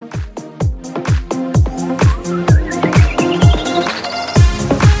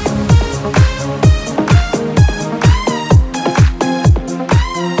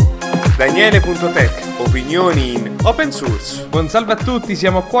Daniele.tech, opinioni in open source. Buon salve a tutti,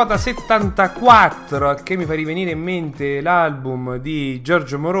 siamo a quota 74, che mi fa rivenire in mente l'album di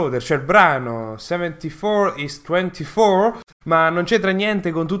Giorgio Moroder, cioè il brano 74 is 24, ma non c'entra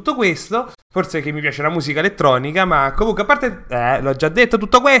niente con tutto questo, forse che mi piace la musica elettronica, ma comunque a parte, l'ho già detto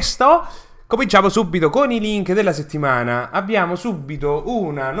tutto questo, cominciamo subito con i link della settimana. Abbiamo subito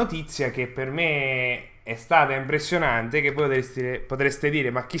una notizia che per me è stata impressionante, che voi potreste dire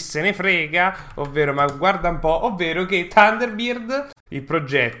ma chi se ne frega, ovvero ma guarda un po', ovvero che Thunderbird, il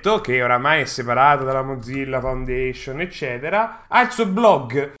progetto che oramai è separato dalla Mozilla Foundation eccetera, ha il suo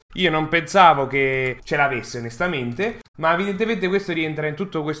blog. Io non pensavo che ce l'avesse onestamente, ma evidentemente questo rientra in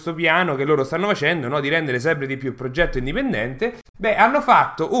tutto questo piano che loro stanno facendo, no? Di rendere sempre di più il progetto indipendente. Beh, hanno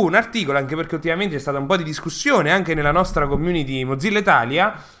fatto un articolo, anche perché ultimamente c'è stata un po' di discussione anche nella nostra community Mozilla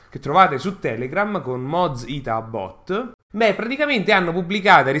Italia, che trovate su Telegram con Mozita Bot. Beh, praticamente hanno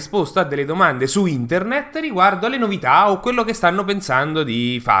pubblicato e risposto a delle domande su internet riguardo alle novità o quello che stanno pensando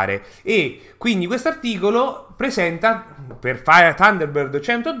di fare. E quindi questo articolo presenta per Fire Thunderbird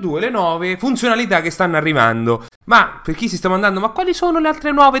 102 le nuove funzionalità che stanno arrivando. Ma per chi si sta domandando, ma quali sono le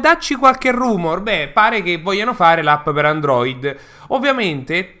altre nuove? Dacci qualche rumor. Beh, pare che vogliano fare l'app per Android.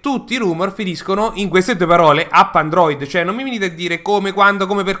 Ovviamente tutti i rumor finiscono in queste due parole, app Android. Cioè non mi venite a dire come, quando,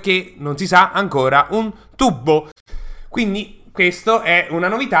 come, perché, non si sa ancora un tubo. Quindi questo è una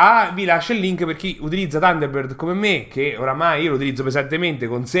novità, vi lascio il link per chi utilizza Thunderbird come me, che oramai io lo utilizzo pesantemente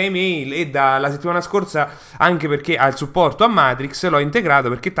con 6 mail e dalla settimana scorsa anche perché ha il supporto a Matrix, l'ho integrato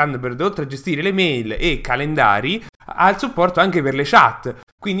perché Thunderbird oltre a gestire le mail e calendari ha il supporto anche per le chat,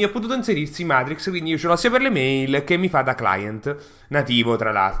 quindi ho potuto inserirsi Matrix, quindi io ce l'ho sia per le mail che mi fa da client nativo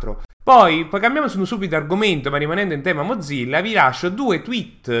tra l'altro. Poi cambiamo subito argomento, ma rimanendo in tema Mozilla, vi lascio due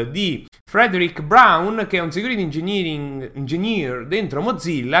tweet di Frederick Brown, che è un security engineer dentro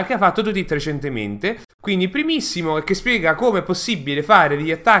Mozilla, che ha fatto due tweet recentemente. Quindi il primissimo è che spiega come è possibile fare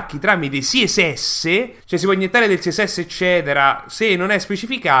degli attacchi tramite CSS, cioè si può iniettare del CSS eccetera, se non è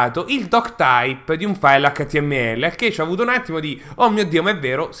specificato il doctype di un file HTML, che ci ha avuto un attimo di oh mio Dio, ma è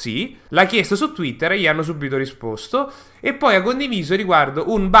vero? Sì. L'ha chiesto su Twitter e gli hanno subito risposto. E poi ha condiviso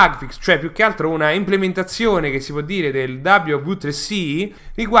riguardo un bug fix, cioè più che altro una implementazione che si può dire del W3C,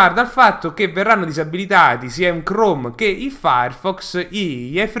 riguardo al fatto che verranno disabilitati sia in Chrome che in Firefox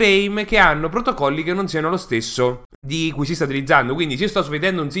gli iframe che hanno protocolli che non siano lo stesso di cui si sta utilizzando. Quindi se io sto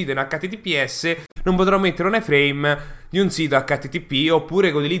vedendo un sito in HTTPS non potrò mettere un iframe di un sito HTTP,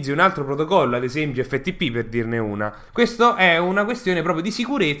 oppure che utilizzi un altro protocollo, ad esempio FTP per dirne una. Questo è una questione proprio di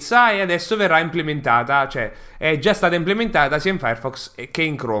sicurezza e adesso verrà implementata, cioè è già stata implementata sia in Firefox che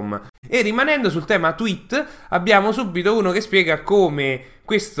in Chrome. E rimanendo sul tema tweet, abbiamo subito uno che spiega come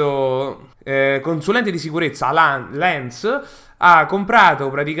questo consulente di sicurezza Lance ha comprato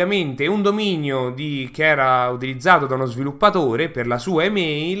praticamente un dominio che era utilizzato da uno sviluppatore per la sua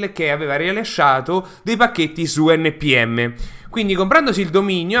email, che aveva rilasciato dei pacchetti su NPM. Quindi comprandosi il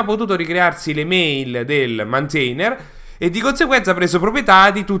dominio ha potuto ricrearsi le mail del maintainer e di conseguenza ha preso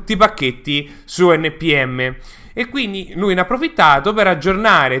proprietà di tutti i pacchetti su NPM. E quindi lui ne ha approfittato per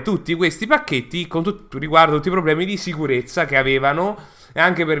aggiornare tutti questi pacchetti con riguardo a tutti i problemi di sicurezza che avevano,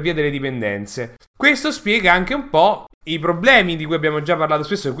 anche per via delle dipendenze. Questo spiega anche un po' i problemi di cui abbiamo già parlato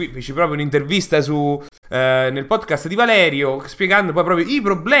spesso. Qui feci proprio un'intervista nel podcast di Valerio, spiegando poi proprio i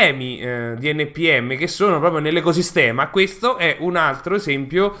problemi di NPM che sono proprio nell'ecosistema. Questo è un altro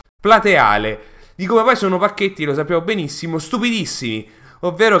esempio plateale di come poi sono pacchetti, lo sappiamo benissimo, stupidissimi,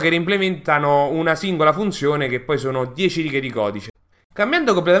 ovvero che reimplementano una singola funzione che poi sono 10 righe di codice.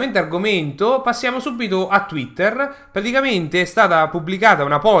 Cambiando completamente argomento, passiamo subito a Twitter. Praticamente è stata pubblicata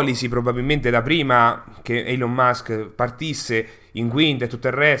una policy, probabilmente da prima che Elon Musk partisse in quinta e tutto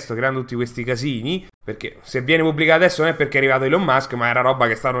il resto, creando tutti questi casini, perché se viene pubblicata adesso non è perché è arrivato Elon Musk, ma era roba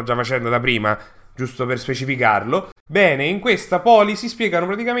che stavano già facendo da prima, giusto per specificarlo. Bene, in questa policy spiegano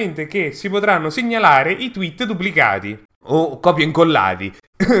praticamente che si potranno segnalare i tweet duplicati o copia e incollati.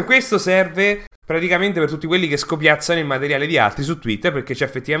 Questo serve praticamente per tutti quelli che scopiazzano il materiale di altri su Twitter, perché c'è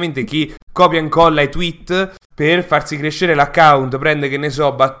effettivamente chi copia e incolla i tweet per farsi crescere l'account, prende, che ne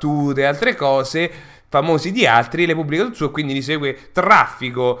so, battute e altre cose famosi di altri, le pubblica sul suo e quindi risegue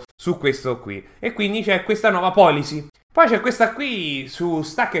traffico su questo qui. E quindi c'è questa nuova policy. Poi c'è questa qui su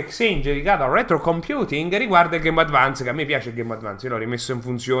Stack Exchange dedicata al retro computing, riguarda il Game Advance, che a me piace il Game Advance, io l'ho rimesso in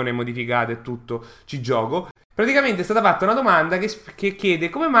funzione, modificato e tutto, ci gioco. Praticamente è stata fatta una domanda che chiede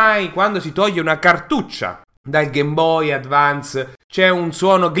come mai quando si toglie una cartuccia dal Game Boy Advance c'è un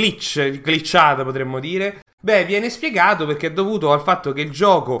suono glitchato potremmo dire, Beh, viene spiegato perché è dovuto al fatto che il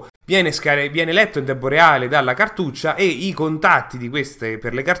gioco viene letto in tempo reale dalla cartuccia e i contatti di queste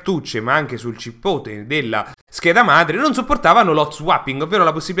per le cartucce, ma anche sul cippote della scheda madre, non sopportavano l'hot swapping, ovvero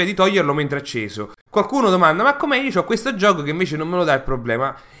la possibilità di toglierlo mentre acceso. Qualcuno domanda: ma com'è? Io ho questo gioco che invece non me lo dà il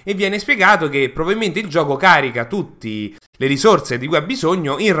problema. E viene spiegato che probabilmente il gioco carica tutte le risorse di cui ha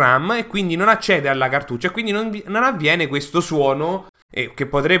bisogno in RAM e quindi non accede alla cartuccia, e quindi non avviene questo suono che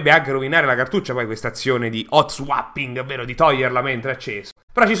potrebbe anche rovinare la cartuccia, poi questa azione di hot swapping, ovvero di toglierla mentre è acceso.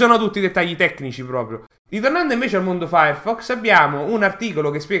 Però ci sono tutti i dettagli tecnici proprio. Ritornando invece al mondo Firefox, abbiamo un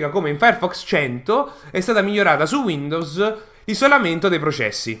articolo che spiega come in Firefox 100 è stata migliorata su Windows l'isolamento dei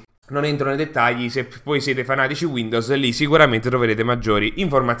processi. Non entro nei dettagli, se voi siete fanatici Windows, lì sicuramente troverete maggiori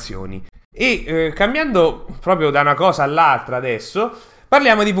informazioni. E cambiando proprio da una cosa all'altra adesso,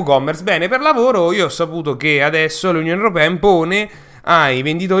 parliamo di WooCommerce. Bene, per lavoro io ho saputo che adesso l'Unione Europea impone ai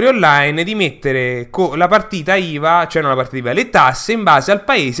venditori online di mettere la partita IVA, cioè non la partita IVA, le tasse in base al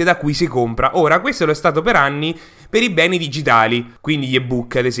paese da cui si compra. Ora, questo lo è stato per anni per i beni digitali, quindi gli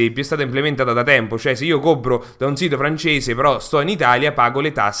ebook ad esempio, è stata implementata da tempo, cioè se io compro da un sito francese però sto in Italia pago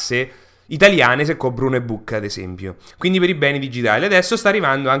le tasse italiane se compro un ebook ad esempio, quindi per i beni digitali. Adesso sta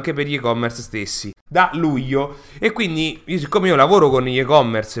arrivando anche per gli e-commerce stessi da luglio, e quindi siccome io lavoro con gli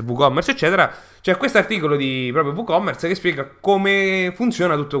e-commerce, WooCommerce eccetera, c'è questo articolo di proprio WooCommerce che spiega come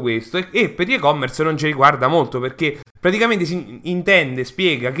funziona tutto questo, e per gli e-commerce non ci riguarda molto perché praticamente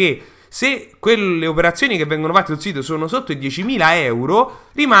spiega che se quelle operazioni che vengono fatte sul sito sono sotto i 10.000 euro,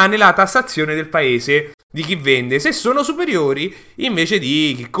 rimane la tassazione del paese di chi vende, se sono superiori invece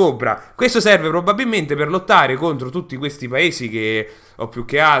di chi compra. Questo serve probabilmente per lottare contro tutti questi paesi che, o più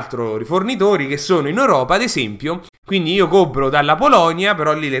che altro rifornitori, che sono in Europa ad esempio. Quindi io compro dalla Polonia,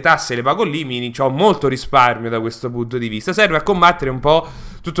 però lì le tasse le pago lì, ho molto risparmio da questo punto di vista. Serve a combattere un po'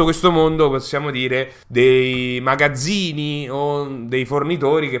 tutto questo mondo, possiamo dire, dei magazzini o dei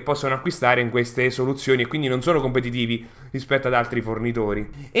fornitori che possono acquistare in queste soluzioni e quindi non sono competitivi rispetto ad altri fornitori.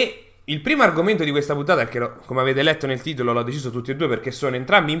 E il primo argomento di questa puntata, che come avete letto nel titolo l'ho deciso tutti e due perché sono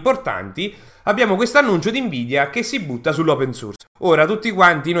entrambi importanti, abbiamo questo annuncio di Nvidia che si butta sull'open source. Ora tutti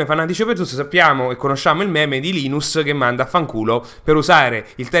quanti noi fanatici open source sappiamo e conosciamo il meme di Linus che manda a fanculo, per usare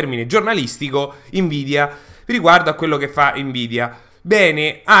il termine giornalistico, Nvidia riguardo a quello che fa Nvidia.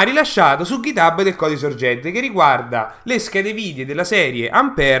 Bene, ha rilasciato su GitHub del codice sorgente che riguarda le schede video della serie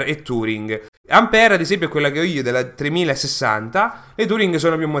Ampere e Turing. Ampere ad esempio è quella che ho io della 3060, le Turing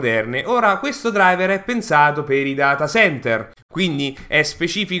sono più moderne. Ora questo driver è pensato per i data center, quindi è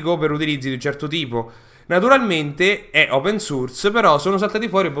specifico per utilizzi di un certo tipo. Naturalmente è open source, però sono saltati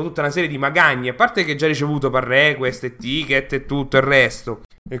fuori un po' tutta una serie di magagni, a parte che ha già ricevuto pull request e ticket e tutto il resto,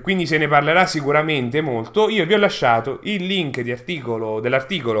 e quindi se ne parlerà sicuramente molto. Io vi ho lasciato il link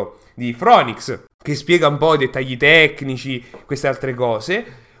dell'articolo di Phoenix che spiega un po' i dettagli tecnici, queste altre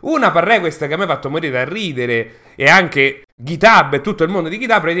cose. Una pull request che a me ha fatto morire da ridere, e anche GitHub e tutto il mondo di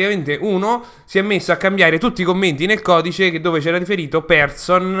GitHub, praticamente uno si è messo a cambiare tutti i commenti nel codice dove c'era riferito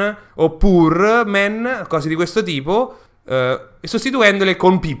person o poor man, cose di questo tipo, sostituendole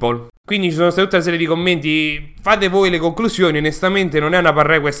con people. Quindi ci sono state tutta una serie di commenti. Fate voi le conclusioni. Onestamente non è una pull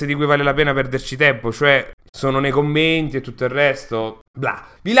request di cui vale la pena perderci tempo, cioè sono nei commenti e tutto il resto bla.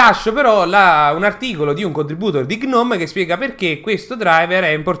 Vi lascio però un articolo di un contributor di GNOME che spiega perché questo driver è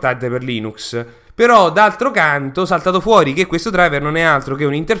importante per Linux. Però d'altro canto saltato fuori che questo driver non è altro che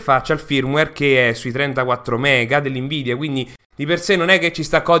un'interfaccia al firmware che è sui 34 mega dell'Nvidia, quindi di per sé non è che ci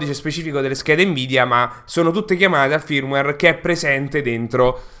sta codice specifico delle schede Nvidia, ma sono tutte chiamate al firmware che è presente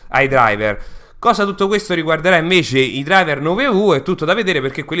dentro ai driver. Cosa tutto questo riguarderà invece i driver 9V è tutto da vedere,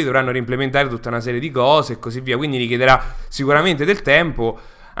 perché quelli dovranno reimplementare tutta una serie di cose e così via, quindi richiederà sicuramente del tempo,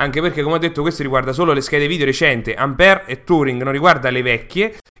 anche perché come ho detto questo riguarda solo le schede video recenti, Ampere e Turing, non riguarda le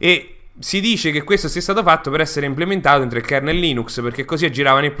vecchie, e si dice che questo sia stato fatto per essere implementato dentro il kernel Linux, perché così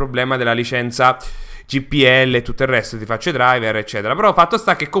aggiravano il problema della licenza GPL e tutto il resto di facce driver eccetera. Però fatto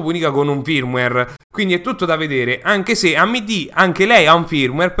sta che comunica con un firmware, quindi è tutto da vedere, anche se AMD anche lei ha un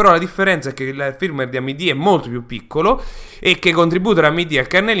firmware, però la differenza è che il firmware di AMD è molto più piccolo e che i contributor AMD al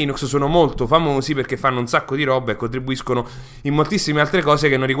kernel Linux sono molto famosi perché fanno un sacco di roba e contribuiscono in moltissime altre cose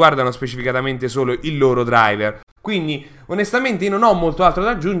che non riguardano specificatamente solo il loro driver. Quindi onestamente io non ho molto altro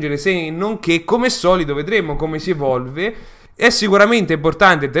da aggiungere, se non che come solito vedremo come si evolve. È sicuramente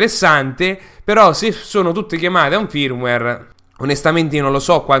importante e interessante, però se sono tutte chiamate a un firmware, onestamente io non lo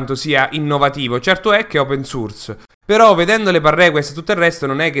so quanto sia innovativo. Certo è che è open source, però vedendo le pull request e tutto il resto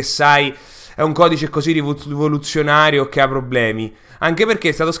non è che sai è un codice così rivoluzionario che ha problemi, anche perché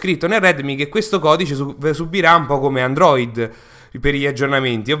è stato scritto nel README che questo codice subirà un po' come Android, per gli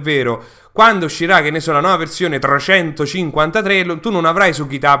aggiornamenti, ovvero quando uscirà, che ne so, la nuova versione 353, tu non avrai su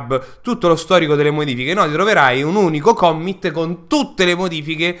GitHub tutto lo storico delle modifiche, no, ti troverai un unico commit con tutte le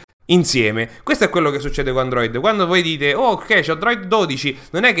modifiche insieme. Questo è quello che succede con Android. Quando voi dite oh ok c'è Android 12,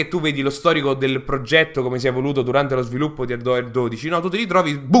 non è che tu vedi lo storico del progetto come si è evoluto durante lo sviluppo di Android 12, no, tu ti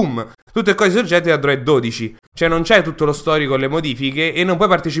ritrovi boom, tutte cose soggette ad Android 12, cioè non c'è tutto lo storico, le modifiche, e non puoi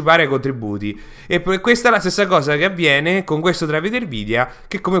partecipare ai contributi. E questa è la stessa cosa che avviene con questo driver Nvidia,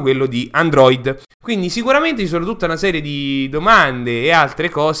 che come quello di Android. Quindi sicuramente ci sono tutta una serie di domande e altre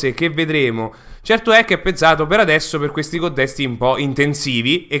cose che vedremo. Certo è che è pensato per adesso per questi contesti un po'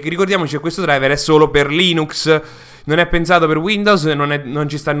 intensivi, e che ricordiamoci che questo driver è solo per Linux, non è pensato per Windows, non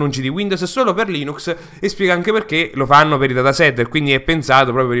ci sta annunci di Windows, è solo per Linux, e spiega anche perché lo fanno per i dataset, quindi è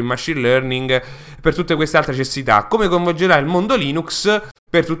pensato proprio per il machine learning, per tutte queste altre necessità. Come coinvolgerà il mondo Linux,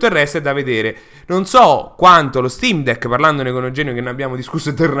 per tutto il resto è da vedere. Non so quanto lo Steam Deck, parlandone con Eugenio che ne abbiamo discusso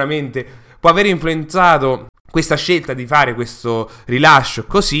eternamente, può aver influenzato questa scelta di fare questo rilascio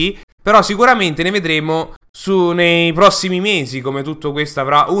così, però sicuramente ne vedremo nei prossimi mesi come tutto questo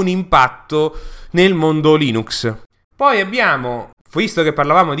avrà un impatto nel mondo Linux. Poi abbiamo, visto che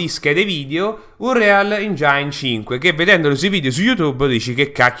parlavamo di schede video, Unreal Engine 5, che vedendolo sui video su YouTube dici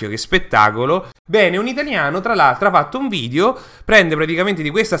che cacchio, che spettacolo. Bene, un italiano tra l'altro ha fatto un video, prende praticamente di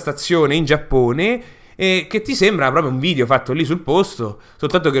questa stazione in Giappone, e che ti sembra proprio un video fatto lì sul posto,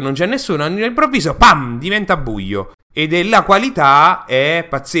 soltanto che non c'è nessuno, all'improvviso pam, diventa buio, e la qualità è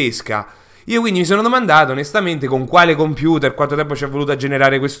pazzesca. Io quindi mi sono domandato onestamente con quale computer, quanto tempo ci è voluto a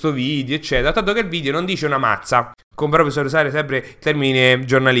generare questo video, eccetera, tanto che il video non dice una mazza, con proprio per usare sempre il termine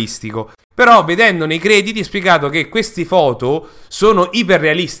giornalistico. Però vedendo nei crediti è spiegato che queste foto sono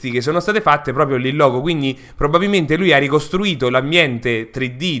iperrealistiche, sono state fatte proprio lì in loco, quindi probabilmente lui ha ricostruito l'ambiente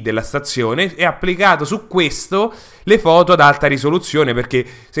 3D della stazione e ha applicato su questo le foto ad alta risoluzione, perché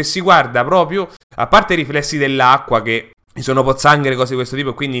se si guarda proprio, a parte i riflessi dell'acqua che sono pozzanghere, cose di questo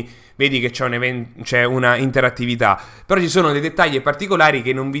tipo, quindi vedi che c'è una interattività, però ci sono dei dettagli e particolari che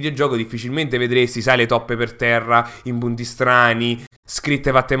in un videogioco difficilmente vedresti, sai, le toppe per terra in punti strani,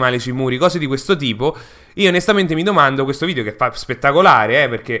 scritte fatte male sui muri, cose di questo tipo. Io onestamente mi domando, questo video che fa spettacolare,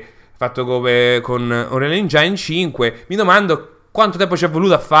 perché fatto come con Unreal Engine 5, mi domando quanto tempo ci è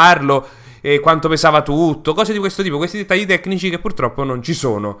voluto a farlo e quanto pesava tutto, cose di questo tipo, questi dettagli tecnici che purtroppo non ci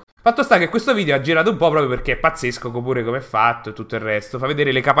sono. Fatto sta che questo video ha girato un po' proprio perché è pazzesco pure come è fatto e tutto il resto, fa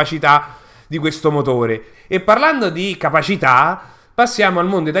vedere le capacità di questo motore. E parlando di capacità, passiamo al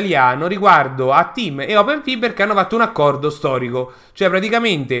mondo italiano riguardo a Team e OpenFiber che hanno fatto un accordo storico, cioè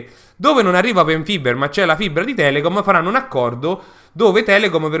praticamente dove non arriva OpenFiber ma c'è la fibra di Telecom, faranno un accordo dove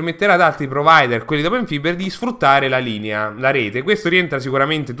Telecom permetterà ad altri provider, quelli di OpenFiber, di sfruttare la linea, la rete. Questo rientra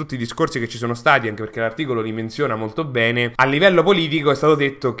sicuramente in tutti i discorsi che ci sono stati, anche perché l'articolo li menziona molto bene. A livello politico è stato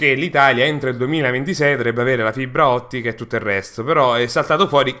detto che l'Italia entro il 2026 dovrebbe avere la fibra ottica e tutto il resto, però è saltato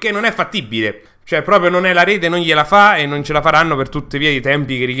fuori che non è fattibile. Cioè proprio non è la rete, non gliela fa e non ce la faranno per tutte via i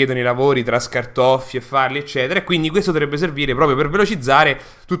tempi che richiedono i lavori tra scartoffi e farli eccetera, e quindi questo dovrebbe servire proprio per velocizzare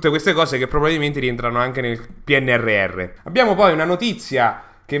tutte queste cose che probabilmente rientrano anche nel PNRR. Abbiamo poi una notizia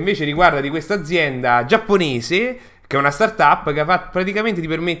che invece riguarda di questa azienda giapponese, che è una startup che praticamente ti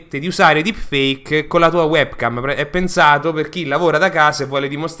permette di usare deepfake con la tua webcam. È pensato per chi lavora da casa e vuole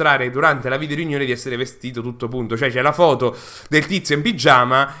dimostrare durante la video riunione di essere vestito tutto punto. Cioè c'è la foto del tizio in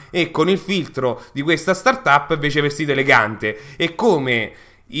pigiama e con il filtro di questa startup invece vestito elegante. E come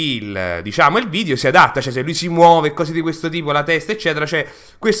il video si adatta, cioè se lui si muove, cose di questo tipo, la testa eccetera, c'è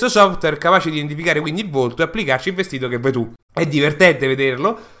questo software capace di identificare quindi il volto e applicarci il vestito che vuoi tu. È divertente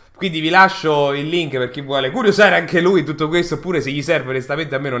vederlo. Quindi vi lascio il link per chi vuole curiosare anche lui tutto questo, oppure se gli serve,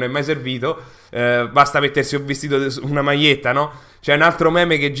 onestamente a me non è mai servito, basta mettersi un vestito, una maglietta, no? C'è un altro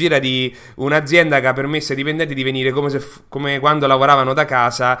meme che gira di un'azienda che ha permesso ai dipendenti di venire come quando lavoravano da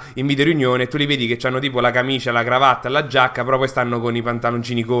casa in video riunione, e tu li vedi che hanno tipo la camicia, la cravatta, la giacca, però poi stanno con i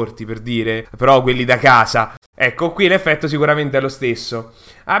pantaloncini corti, per dire, però quelli da casa. Ecco, qui l'effetto sicuramente è lo stesso.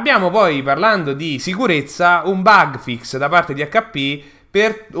 Abbiamo poi, parlando di sicurezza, un bug fix da parte di HP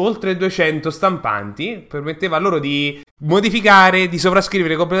per oltre 200 stampanti, permetteva loro di modificare, di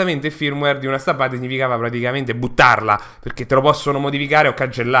sovrascrivere completamente il firmware di una stampante, significava praticamente buttarla, perché te lo possono modificare o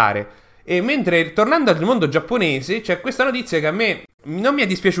cancellare. E mentre, tornando al mondo giapponese, c'è questa notizia che a me non mi è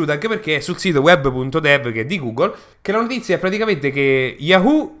dispiaciuta, anche perché è sul sito web.dev, che è di Google, che la notizia è praticamente che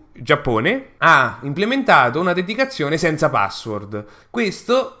Yahoo Giappone ha implementato un'autenticazione senza password.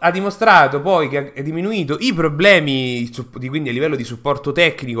 Questo ha dimostrato poi che ha diminuito i problemi, quindi a livello di supporto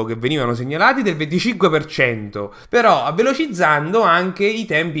tecnico che venivano segnalati, del 25%, però velocizzando anche i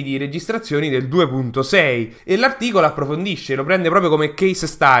tempi di registrazioni del 2.6. E l'articolo approfondisce, lo prende proprio come case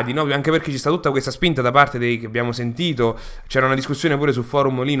study, no? Anche perché ci sta tutta questa spinta da parte dei che abbiamo sentito, c'era una discussione pure su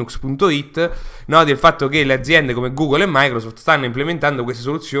forum linux.it, no? Del fatto che le aziende come Google e Microsoft stanno implementando queste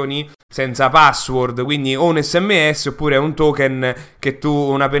soluzioni senza password, quindi o un SMS oppure un token che tu,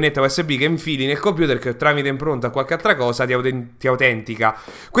 una pennetta USB che infili nel computer, che tramite impronta o qualche altra cosa ti autentica.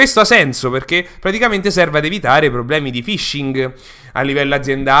 Questo ha senso perché praticamente serve ad evitare problemi di phishing a livello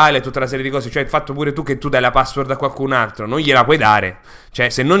aziendale, tutta una serie di cose, cioè il fatto pure tu che tu dai la password a qualcun altro, non gliela puoi dare, cioè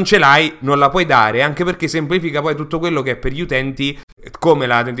se non ce l'hai non la puoi dare, anche perché semplifica poi tutto quello che è per gli utenti, come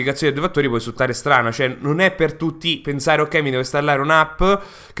l'autenticazione dei due fattori può risultare strana, cioè non è per tutti pensare ok mi devo installare un'app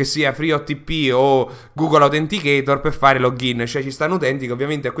che sia FreeOTP o Google Authenticator per fare login, cioè ci stanno utenti che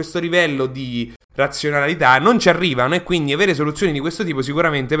ovviamente a questo livello di razionalità non ci arrivano e quindi avere soluzioni di questo tipo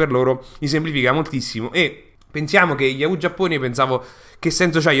sicuramente per loro gli semplifica moltissimo. E pensiamo che Yahoo Giappone, pensavo che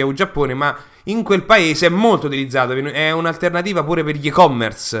senso c'ha Yahoo Giappone, ma in quel paese è molto utilizzato, è un'alternativa pure per gli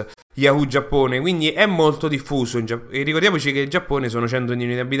e-commerce Yahoo Giappone, quindi è molto diffuso e ricordiamoci che il Giappone sono 100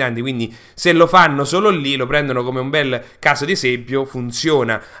 milioni di abitanti, quindi se lo fanno solo lì, lo prendono come un bel caso di esempio,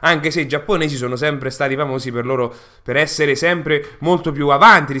 funziona, anche se i giapponesi sono sempre stati famosi per essere sempre molto più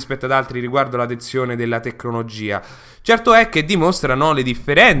avanti rispetto ad altri riguardo l'attenzione della tecnologia. Certo è che dimostrano le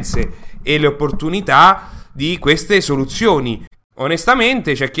differenze e le opportunità di queste soluzioni.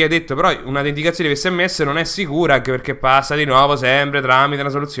 Onestamente c'è chi ha detto però un'autenticazione di SMS non è sicura, anche perché passa di nuovo sempre tramite una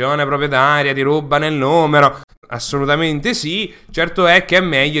soluzione proprietaria, ti rubano il numero. Assolutamente sì, certo è che è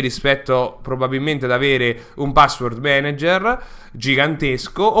meglio rispetto probabilmente ad avere un password manager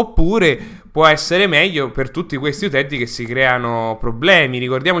gigantesco, oppure può essere meglio per tutti questi utenti che si creano problemi.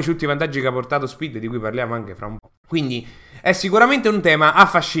 Ricordiamoci tutti i vantaggi che ha portato Speed, di cui parliamo anche fra un po'. Quindi è sicuramente un tema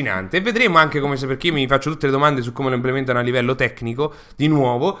affascinante e vedremo anche come, se, perché io mi faccio tutte le domande su come lo implementano a livello tecnico di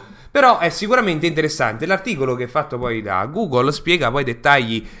nuovo, però è sicuramente interessante. L'articolo che è fatto poi da Google spiega poi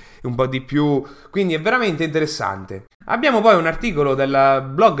dettagli un po' di più, quindi è veramente interessante. Abbiamo poi un articolo del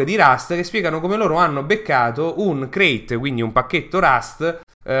blog di Rust che spiegano come loro hanno beccato un crate, quindi un pacchetto Rust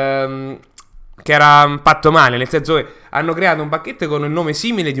che era fatto male, nel senso che hanno creato un pacchetto con il nome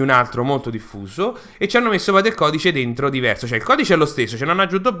simile di un altro molto diffuso e ci hanno messo poi del codice dentro diverso, cioè il codice è lo stesso, ce ne hanno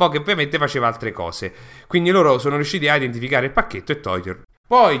aggiunto un po' che ovviamente faceva altre cose, quindi loro sono riusciti a identificare il pacchetto e toglierlo.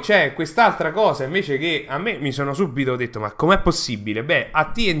 Poi c'è quest'altra cosa invece che a me mi sono subito detto ma com'è possibile? Beh,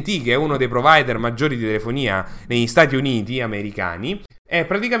 AT&T, che è uno dei provider maggiori di telefonia negli Stati Uniti americani,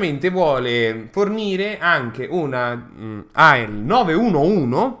 praticamente vuole fornire anche al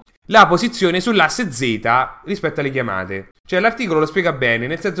 911 la posizione sull'asse Z rispetto alle chiamate. Cioè l'articolo lo spiega bene,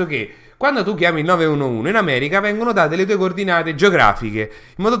 nel senso che quando tu chiami il 911 in America vengono date le tue coordinate geografiche,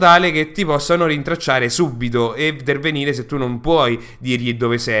 in modo tale che ti possano rintracciare subito e intervenire se tu non puoi dirgli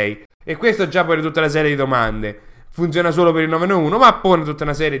dove sei. E questo già pone tutta una serie di domande. Funziona solo per il 911, ma pone tutta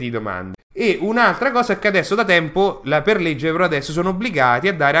una serie di domande. E un'altra cosa è che adesso da tempo, per legge però adesso sono obbligati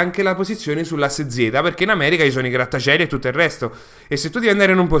a dare anche la posizione sull'asse Z, perché in America ci sono i grattacieli e tutto il resto. E se tu devi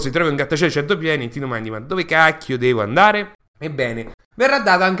andare in un posto e trovi un grattacielo 100 piani e ti domandi ma dove cacchio devo andare? Ebbene, verrà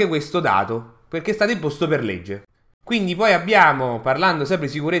dato anche questo dato, perché è stato imposto per legge. Quindi poi abbiamo, parlando sempre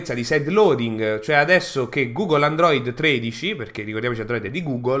di sicurezza, di side loading, cioè adesso che Google Android 13, perché ricordiamoci Android è di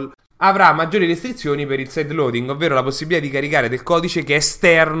Google, avrà maggiori restrizioni per il side loading, ovvero la possibilità di caricare del codice che è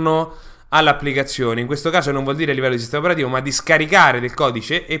esterno all'applicazione. In questo caso non vuol dire a livello di sistema operativo, ma di scaricare del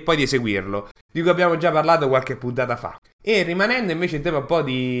codice e poi di eseguirlo, di cui abbiamo già parlato qualche puntata fa. E rimanendo invece in tema un po'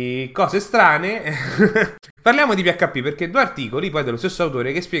 di cose strane, parliamo di PHP, perché due articoli poi dello stesso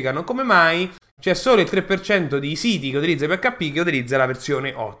autore che spiegano come mai c'è solo il 3% di siti che utilizza PHP che utilizza la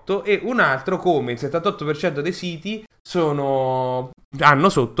versione 8 e un altro come il 78% dei siti hanno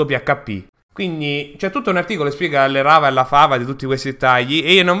sotto PHP. Quindi c'è tutto un articolo che spiega le rava e la fava di tutti questi dettagli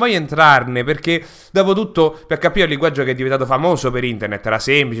e io non voglio entrarne perché dopo tutto PHP è un linguaggio che è diventato famoso per internet, era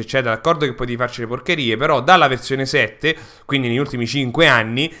semplice eccetera, d'accordo che potevi farci le porcherie, però dalla versione 7, quindi negli ultimi 5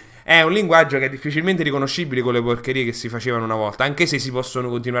 anni, è un linguaggio che è difficilmente riconoscibile con le porcherie che si facevano una volta, anche se si possono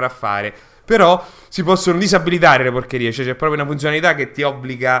continuare a fare, però si possono disabilitare le porcherie, cioè c'è proprio una funzionalità che ti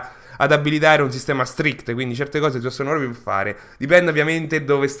obbliga ad abilitare un sistema strict, quindi certe cose si possono proprio fare, dipende ovviamente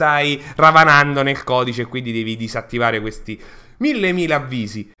dove stai ravanando nel codice, quindi devi disattivare questi mille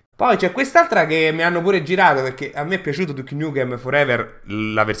avvisi. Poi c'è quest'altra che mi hanno pure girato, perché a me è piaciuto Duke Nukem Forever,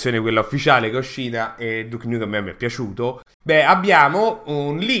 la versione quella ufficiale che è uscita, e Duke Nukem a me è piaciuto. Beh, abbiamo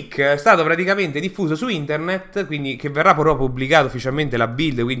un leak, è stato praticamente diffuso su internet, quindi che verrà però pubblicato ufficialmente la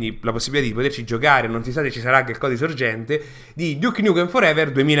build, quindi la possibilità di poterci giocare, non si sa se ci sarà anche il codice sorgente, di Duke Nukem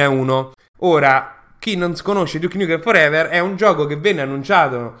Forever 2001. Ora, chi non conosce Duke Nukem Forever, è un gioco che venne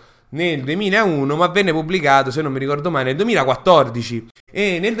annunciato nel 2001, ma venne pubblicato, se non mi ricordo male, nel 2014.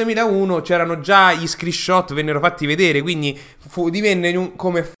 E nel 2001 c'erano già gli screenshot, vennero fatti vedere, quindi divenne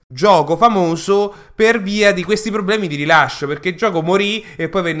come gioco famoso per via di questi problemi di rilascio, perché il gioco morì e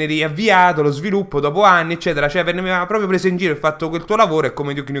poi venne riavviato lo sviluppo dopo anni, eccetera. Cioè veniva proprio preso in giro il fatto che il tuo lavoro è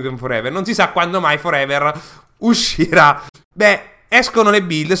come Duke Nukem Forever. Non si sa quando mai Forever uscirà. Beh, escono le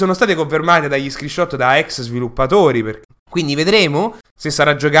build, sono state confermate dagli screenshot da ex sviluppatori, quindi vedremo se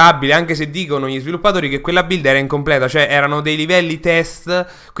sarà giocabile, anche se dicono gli sviluppatori che quella build era incompleta, cioè erano dei livelli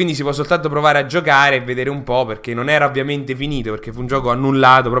test, quindi si può soltanto provare a giocare e vedere un po', perché non era ovviamente finito, perché fu un gioco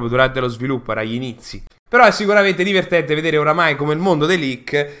annullato proprio durante lo sviluppo, era agli inizi. Però è sicuramente divertente vedere oramai come il mondo dei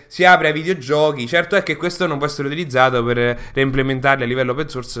leak si apre ai videogiochi. Certo è che questo non può essere utilizzato per reimplementarli a livello open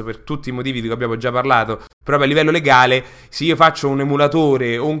source per tutti i motivi di cui abbiamo già parlato. Proprio a livello legale, se io faccio un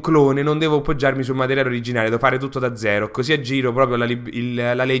emulatore o un clone, non devo appoggiarmi sul materiale originale, devo fare tutto da zero, così aggiro proprio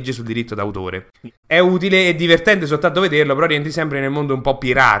la legge sul diritto d'autore. È utile e divertente soltanto vederlo, però rientri sempre nel mondo un po'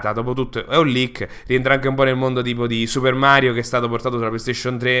 pirata. Dopotutto è un leak, rientra anche un po' nel mondo tipo di Super Mario, che è stato portato sulla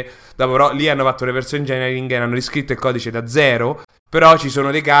PlayStation 3. Dopo però lì hanno fatto reverse engineering e hanno riscritto il codice da zero. Però ci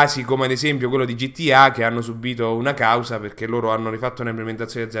sono dei casi, come ad esempio quello di GTA, che hanno subito una causa perché loro hanno rifatto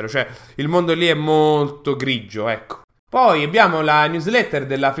un'implementazione da zero. Cioè il mondo lì è molto grigio, ecco. Poi abbiamo la newsletter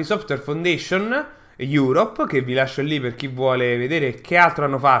della Free Software Foundation Europe, che vi lascio lì per chi vuole vedere che altro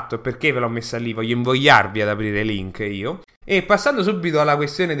hanno fatto e perché ve l'ho messa lì. Voglio invogliarvi ad aprire link io. E passando subito alla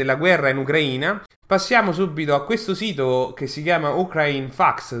questione della guerra in Ucraina, passiamo subito a questo sito che si chiama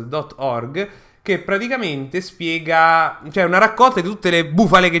ukrainefacts.org, che praticamente spiega, cioè una raccolta di tutte le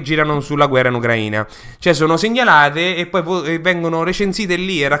bufale che girano sulla guerra in Ucraina. Cioè sono segnalate e poi vengono recensite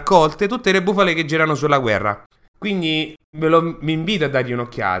lì e raccolte tutte le bufale che girano sulla guerra. Quindi vi invito a dargli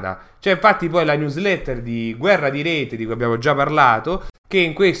un'occhiata. C'è infatti poi la newsletter di Guerra di Rete, di cui abbiamo già parlato, che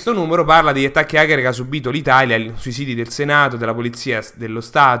in questo numero parla degli attacchi hacker che ha subito l'Italia sui siti del Senato, della Polizia dello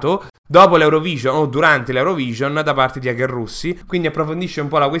Stato, dopo l'Eurovision o durante l'Eurovision da parte di hacker russi. Quindi approfondisce un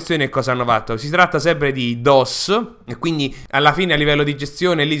po' la questione e cosa hanno fatto. Si tratta sempre di DOS, e quindi alla fine a livello di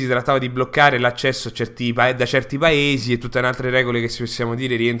gestione lì si trattava di bloccare l'accesso a da certi paesi, e tutte le altre regole che possiamo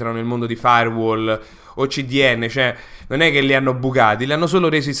dire rientrano nel mondo di firewall o CDN. Cioè non è che li hanno bucati, li hanno solo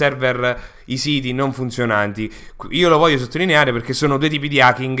resi i server, i siti non funzionanti. Io lo voglio sottolineare perché sono due tipi di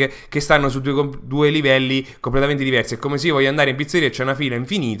hacking che stanno su due livelli completamente diversi. È come se io voglio andare in pizzeria e c'è una fila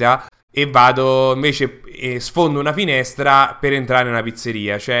infinita e vado invece e sfondo una finestra per entrare nella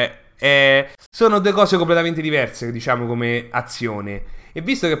pizzeria. Cioè sono due cose completamente diverse, diciamo, come azione. E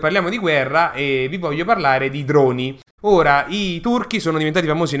visto che parliamo di guerra, vi voglio parlare di droni. Ora, i turchi sono diventati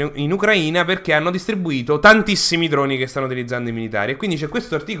famosi in Ucraina perché hanno distribuito tantissimi droni che stanno utilizzando i militari. E quindi c'è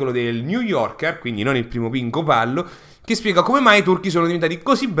questo articolo del New Yorker, quindi non il primo Pinco Pallo, che spiega come mai i turchi sono diventati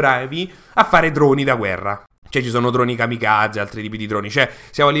così bravi a fare droni da guerra. Cioè ci sono droni kamikaze, altri tipi di droni, cioè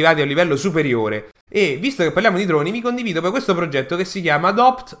siamo arrivati a un livello superiore. E visto che parliamo di droni, vi condivido poi questo progetto che si chiama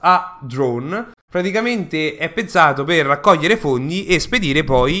Adopt a Drone. Praticamente è pensato per raccogliere fondi e spedire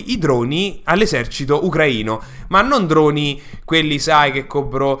poi i droni all'esercito ucraino. Ma non droni, quelli sai che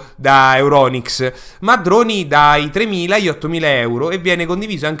compro da Euronics, ma droni dai 3.000 agli 8.000 euro. E viene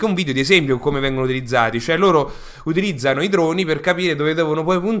condiviso anche un video di esempio come vengono utilizzati. Cioè loro utilizzano i droni per capire dove devono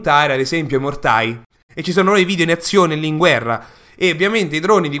poi puntare, ad esempio ai mortai. E ci sono dei video in azione lì in guerra. E ovviamente i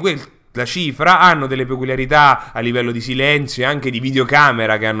droni di la cifra hanno delle peculiarità a livello di silenzio e anche di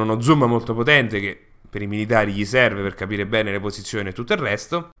videocamera, che hanno uno zoom molto potente che per i militari gli serve per capire bene le posizioni e tutto il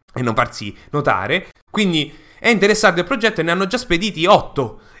resto e non farsi notare. Quindi è interessante il progetto e ne hanno già spediti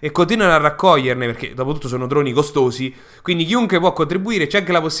 8 e continuano a raccoglierne perché dopo tutto sono droni costosi. Quindi chiunque può contribuire, c'è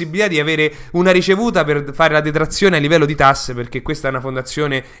anche la possibilità di avere una ricevuta per fare la detrazione a livello di tasse, perché questa è una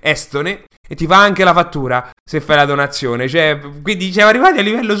fondazione estone e ti fa anche la fattura se fai la donazione. Cioè, quindi siamo arrivati a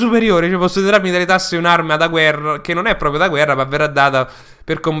livello superiore. Cioè posso detrarmi dalle tasse un'arma da guerra che non è proprio da guerra, ma verrà data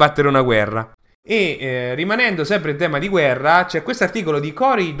per combattere una guerra. E rimanendo sempre in tema di guerra, c'è questo articolo di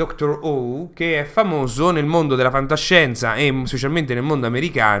Cory Doctorow che è famoso nel mondo della fantascienza e specialmente nel mondo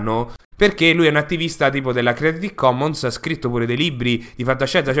americano, perché lui è un attivista tipo della Creative Commons, ha scritto pure dei libri di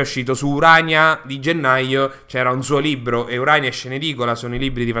fantascienza, c'è uscito su Urania di gennaio, c'era un suo libro, e Urania e Scenedicola sono i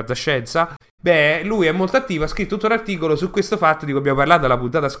libri di fantascienza. Beh, lui è molto attivo, ha scritto tutto un articolo su questo fatto di cui abbiamo parlato la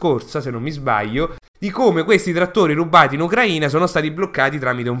puntata scorsa, se non mi sbaglio, di come questi trattori rubati in Ucraina sono stati bloccati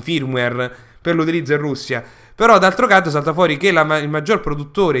tramite un firmware per l'utilizzo in Russia. Però d'altro canto salta fuori che il maggior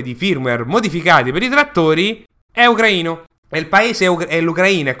produttore di firmware modificati per i trattori è ucraino. E il paese è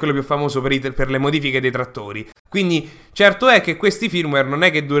l'Ucraina, è quello più famoso per le modifiche dei trattori. Quindi certo è che questi firmware non è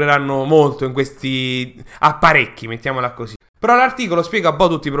che dureranno molto in questi apparecchi, mettiamola così. Però l'articolo spiega un po'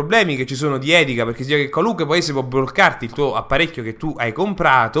 tutti i problemi che ci sono di etica, perché si dice che qualunque paese può bloccarti il tuo apparecchio che tu hai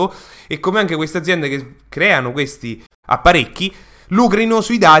comprato, e come anche queste aziende che creano questi apparecchi lucrino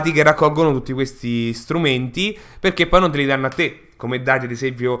sui dati che raccolgono tutti questi strumenti, perché poi non te li danno a te, come dati ad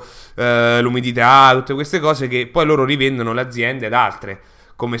esempio l'umidità, tutte queste cose che poi loro rivendono le aziende ad altre,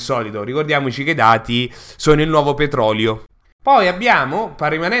 come solito. Ricordiamoci che i dati sono il nuovo petrolio. Poi abbiamo,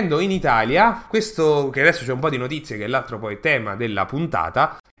 rimanendo in Italia, questo che adesso c'è un po' di notizie, che è l'altro poi tema della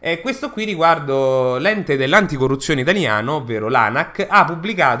puntata, è questo qui riguardo l'ente dell'anticorruzione italiano, ovvero l'ANAC, ha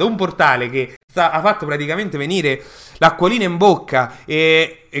pubblicato un portale che ha fatto praticamente venire l'acquolina in bocca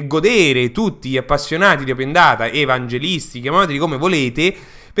e godere tutti gli appassionati di Open Data, evangelisti, chiamateli come volete,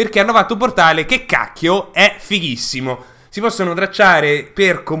 perché hanno fatto un portale che cacchio è fighissimo. Si possono tracciare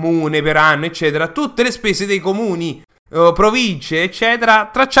per comune, per anno, eccetera, tutte le spese dei comuni, province, eccetera,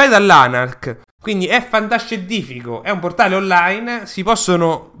 tracciate dall'ANAC. Quindi è fantascientifico, è un portale online, si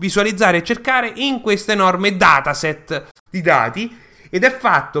possono visualizzare e cercare in questo enorme dataset di dati, ed è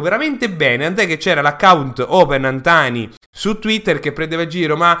fatto veramente bene, tant'è che c'era l'account Open Antani su Twitter che prendeva in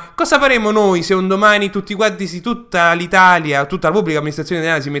giro: ma cosa faremo noi se un domani tutti quanti, tutta l'Italia, tutta la pubblica amministrazione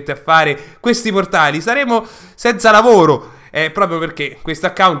italiana si mette a fare questi portali? Saremo senza lavoro. È proprio perché questo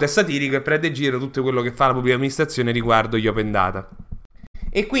account è satirico e prende in giro tutto quello che fa la pubblica amministrazione riguardo gli open data.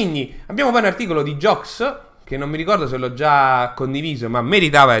 E quindi abbiamo poi un articolo di Jocks, che non mi ricordo se l'ho già condiviso, ma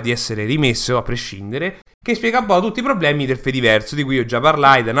meritava di essere rimesso a prescindere, che spiega un po' tutti i problemi del Fediverso, di cui io già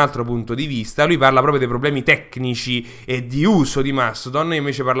parlai da un altro punto di vista. Lui parla proprio dei problemi tecnici e di uso di Mastodon, io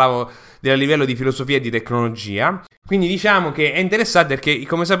invece parlavo del livello di filosofia e di tecnologia. Quindi diciamo che è interessante perché,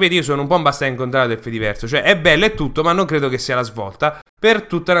 come sapete, io sono un po' un basta incontrato del Fediverso, cioè è bello e tutto, ma non credo che sia la svolta, per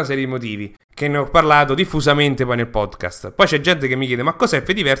tutta una serie di motivi, che ne ho parlato diffusamente poi nel podcast. Poi c'è gente che mi chiede: ma cos'è il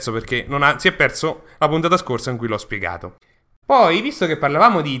Fediverso? Perché si è perso la puntata scorsa in cui l'ho spiegato. Poi, visto che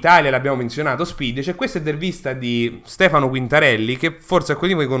parlavamo di Italia, l'abbiamo menzionato, Speed, c'è questa intervista di Stefano Quintarelli, che forse alcuni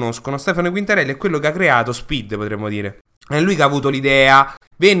di voi conoscono. Stefano Quintarelli è quello che ha creato Speed, potremmo dire. È lui che ha avuto l'idea,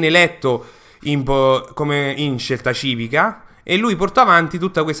 venne eletto come in scelta civica, e lui portò avanti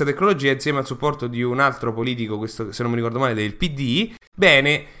tutta questa tecnologia insieme al supporto di un altro politico, questo se non mi ricordo male del PD.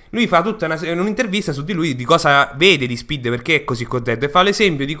 Bene, lui fa tutta un'intervista su di lui, di cosa vede di Speed, perché è così contento, e fa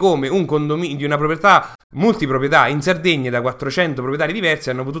l'esempio di come un condominio di una proprietà, multiproprietà in Sardegna, da 400 proprietari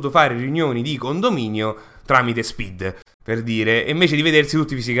diversi hanno potuto fare riunioni di condominio tramite Speed, per dire, invece di vedersi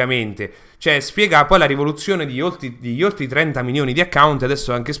tutti fisicamente. Cioè spiega poi la rivoluzione degli oltre 30 milioni di account.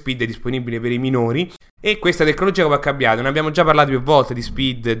 Adesso anche Speed è disponibile per i minori, e questa tecnologia come ha cambiato. Ne abbiamo già parlato più volte di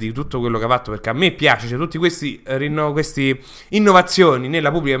Speed, di tutto quello che ha fatto, perché a me piace. Cioè tutti questi innovazioni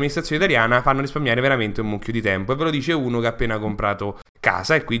nella pubblica amministrazione italiana fanno risparmiare veramente un mucchio di tempo, e ve lo dice uno che ha appena comprato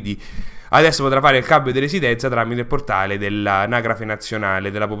casa e quindi adesso potrà fare il cambio di residenza tramite il portale dell'Anagrafe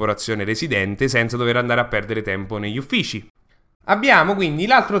Nazionale della Popolazione Residente, senza dover andare a perdere tempo negli uffici. Abbiamo quindi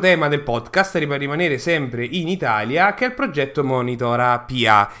l'altro tema del podcast, per rimanere sempre in Italia, che è il progetto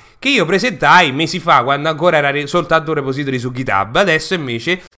MonitoraPA, che io presentai mesi fa, quando ancora era soltanto un repository su GitHub. Adesso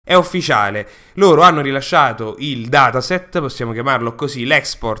invece è ufficiale. Loro hanno rilasciato il dataset, possiamo chiamarlo così,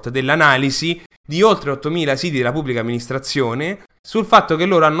 l'export dell'analisi di oltre 8.000 siti della pubblica amministrazione, sul fatto che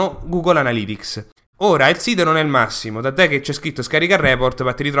loro hanno Google Analytics. Ora, il sito non è il massimo, tant'è che c'è scritto scarica il report,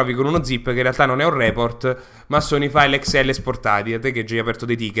 ma ti ritrovi con uno zip che in realtà non è un report, ma sono i file Excel esportati. Tant'è che già hai aperto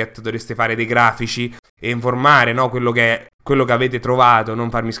dei ticket, dovreste fare dei grafici e informare, no, quello che avete trovato,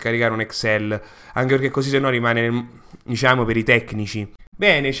 non farmi scaricare un Excel, anche perché così se no rimane, diciamo, per i tecnici.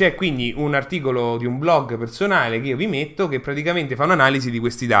 Bene, c'è quindi un articolo di un blog personale che io vi metto, che praticamente fa un'analisi di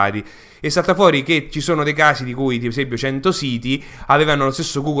questi dati, e salta fuori che ci sono dei casi di cui, ad esempio, 100 siti avevano lo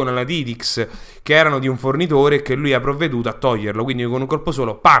stesso Google Analytics, che erano di un fornitore e che lui ha provveduto a toglierlo, quindi con un colpo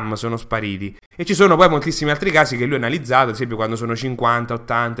solo, pam, sono spariti. E ci sono poi moltissimi altri casi che lui ha analizzato, ad esempio quando sono 50,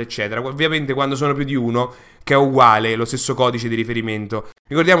 80, eccetera. Ovviamente quando sono più di uno che è uguale, lo stesso codice di riferimento.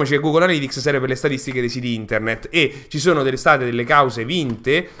 Ricordiamoci che Google Analytics serve per le statistiche dei siti internet e ci sono state delle cause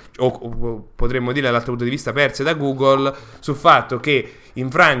vinte, o potremmo dire dall'altro punto di vista perse da Google, sul fatto che in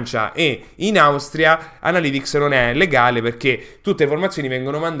Francia e in Austria Analytics non è legale perché tutte le informazioni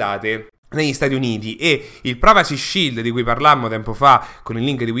vengono mandate negli Stati Uniti e il Privacy Shield di cui parlammo tempo fa con il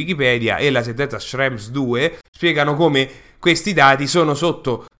link di Wikipedia e la sentenza Schrems 2 spiegano come questi dati sono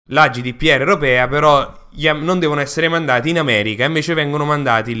sotto la GDPR europea, però non devono essere mandati in America, invece vengono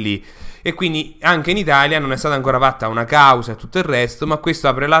mandati lì. E quindi anche in Italia non è stata ancora fatta una causa e tutto il resto, ma questo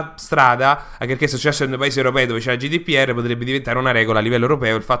apre la strada, anche perché se successo in dei paesi europei dove c'è la GDPR potrebbe diventare una regola a livello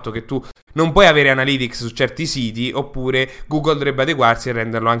europeo il fatto che tu non puoi avere analytics su certi siti, oppure Google dovrebbe adeguarsi e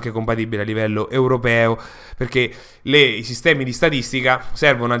renderlo anche compatibile a livello europeo, perché i sistemi di statistica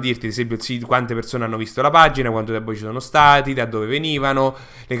servono a dirti ad esempio quante persone hanno visto la pagina, quanto tempo ci sono stati, da dove venivano,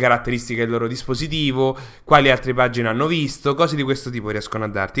 le caratteristiche del loro dispositivo, quali altre pagine hanno visto, cose di questo tipo riescono a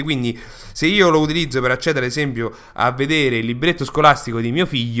darti. Quindi se io lo utilizzo per accedere ad esempio a vedere il libretto scolastico di mio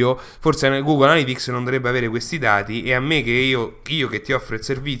figlio, forse Google Analytics non dovrebbe avere questi dati, e a me che io che ti offro il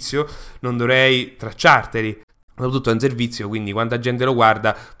servizio non dovrei tracciarteli. Soprattutto è un servizio, quindi quanta gente lo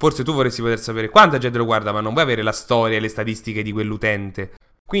guarda, forse tu vorresti poter sapere quanta gente lo guarda, ma non puoi avere la storia e le statistiche di quell'utente.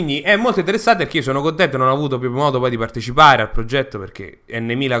 Quindi è molto interessante, perché io sono contento, non ho avuto più modo poi di partecipare al progetto perché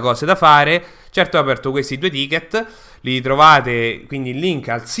n.000 cose da fare. Certo, ho aperto questi 2 ticket, li trovate, quindi il link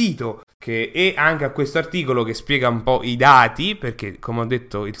al sito e anche a questo articolo che spiega un po' i dati, perché come ho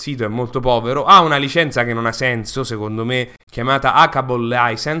detto il sito è molto povero, ha una licenza che non ha senso secondo me, chiamata Hackable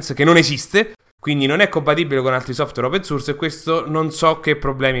License, che non esiste, quindi non è compatibile con altri software open source, e questo non so che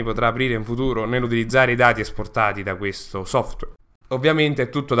problemi potrà aprire in futuro nell'utilizzare i dati esportati da questo software. Ovviamente è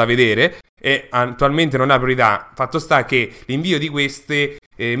tutto da vedere e attualmente non ha priorità. Fatto sta che l'invio di queste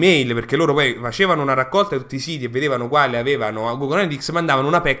mail, perché loro poi facevano una raccolta di tutti i siti e vedevano quali avevano a Google Analytics, mandavano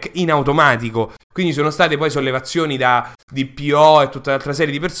una PEC in automatico. Quindi sono state poi sollevazioni da DPO e tutta l'altra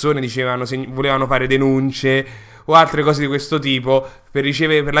serie di persone, dicevano se volevano fare denunce o altre cose di questo tipo per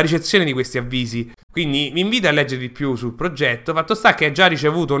la ricezione di questi avvisi. Quindi vi invito a leggere di più sul progetto. Fatto sta che ha già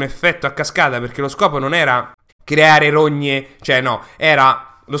ricevuto un effetto a cascata, perché lo scopo non era creare rogne,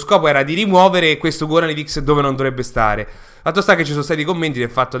 lo scopo era di rimuovere questo Google Analytics dove non dovrebbe stare. Fatto sta che ci sono stati commenti del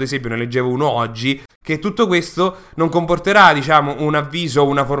fatto, ad esempio ne leggevo uno oggi, che tutto questo non comporterà un avviso o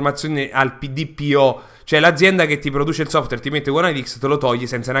una formazione al DPO, cioè l'azienda che ti produce il software ti mette Google Analytics, te lo toglie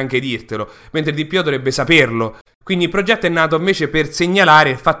senza neanche dirtelo, mentre il DPO dovrebbe saperlo. Quindi il progetto è nato invece per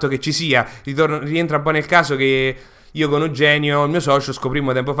segnalare il fatto che ci sia, rientra un po' nel caso che io con Eugenio, il mio socio,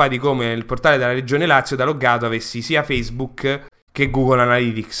 scoprimmo tempo fa di come il portale della regione Lazio da loggato avessi sia Facebook che Google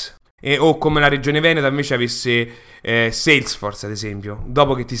Analytics, o come la regione Veneto invece avesse Salesforce ad esempio,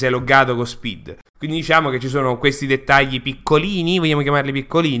 dopo che ti sei loggato con Speed. Quindi diciamo che ci sono questi dettagli piccolini, vogliamo chiamarli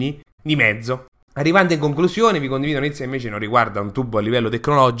piccolini, di mezzo. Arrivando in conclusione, vi condivido una notizia invece non riguarda un tubo a livello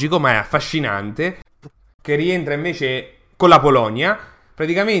tecnologico, ma è affascinante, che rientra invece con la Polonia.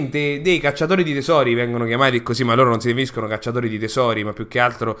 Praticamente dei cacciatori di tesori, vengono chiamati così, ma loro non si definiscono cacciatori di tesori, ma più che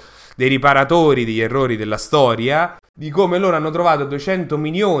altro dei riparatori degli errori della storia, di come loro hanno trovato 200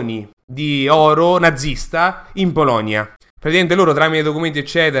 milioni di oro nazista in Polonia. Praticamente loro tramite documenti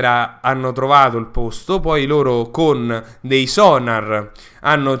eccetera hanno trovato il posto, poi loro con dei sonar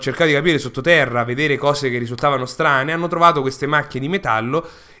hanno cercato di capire sottoterra, vedere cose che risultavano strane, hanno trovato queste macchie di metallo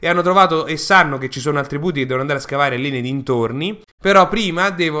e hanno trovato e sanno che ci sono altri punti che devono andare a scavare lì nei dintorni, però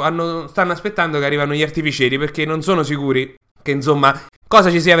prima stanno aspettando che arrivano gli artificieri, perché non sono sicuri che insomma cosa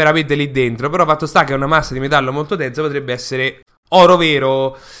ci sia veramente lì dentro. Però fatto sta che è una massa di metallo molto densa, potrebbe essere oro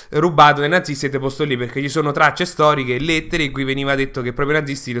vero rubato dai nazisti e deposto lì, perché ci sono tracce storiche e lettere in cui veniva detto che proprio i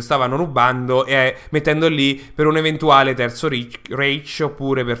nazisti lo stavano rubando e mettendo lì per un eventuale terzo Reich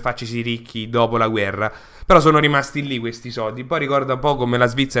oppure per farcisi ricchi dopo la guerra. Però sono rimasti lì questi soldi. Poi ricorda un po' come la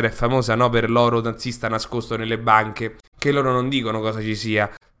Svizzera è famosa, no, per l'oro nazista nascosto nelle banche, che loro non dicono cosa ci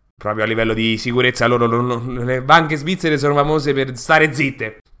sia. Proprio a livello di sicurezza le banche svizzere sono famose per stare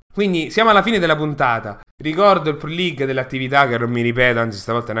zitte. Quindi siamo alla fine della puntata. Ricordo il link dell'attività, che non mi ripeto, anzi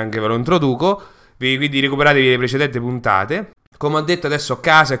stavolta neanche ve lo introduco, quindi recuperatevi le precedenti puntate. Come ho detto adesso ho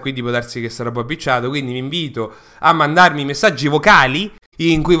casa e quindi può darsi che sarò un po' appicciato, quindi vi invito a mandarmi messaggi vocali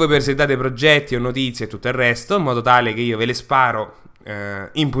in cui voi presentate progetti o notizie e tutto il resto, in modo tale che io ve le sparo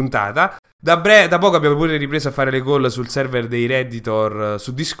in puntata. Da poco abbiamo pure ripreso a fare le call sul server dei Redditor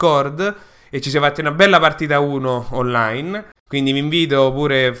su Discord e ci siamo fatti una bella partita 1 online. Quindi vi invito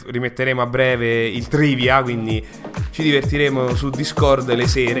pure, rimetteremo a breve il trivia, quindi ci divertiremo su Discord le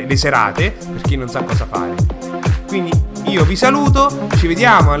serate, per chi non sa cosa fare. Quindi io vi saluto, ci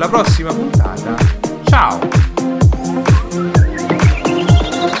vediamo alla prossima puntata. Ciao!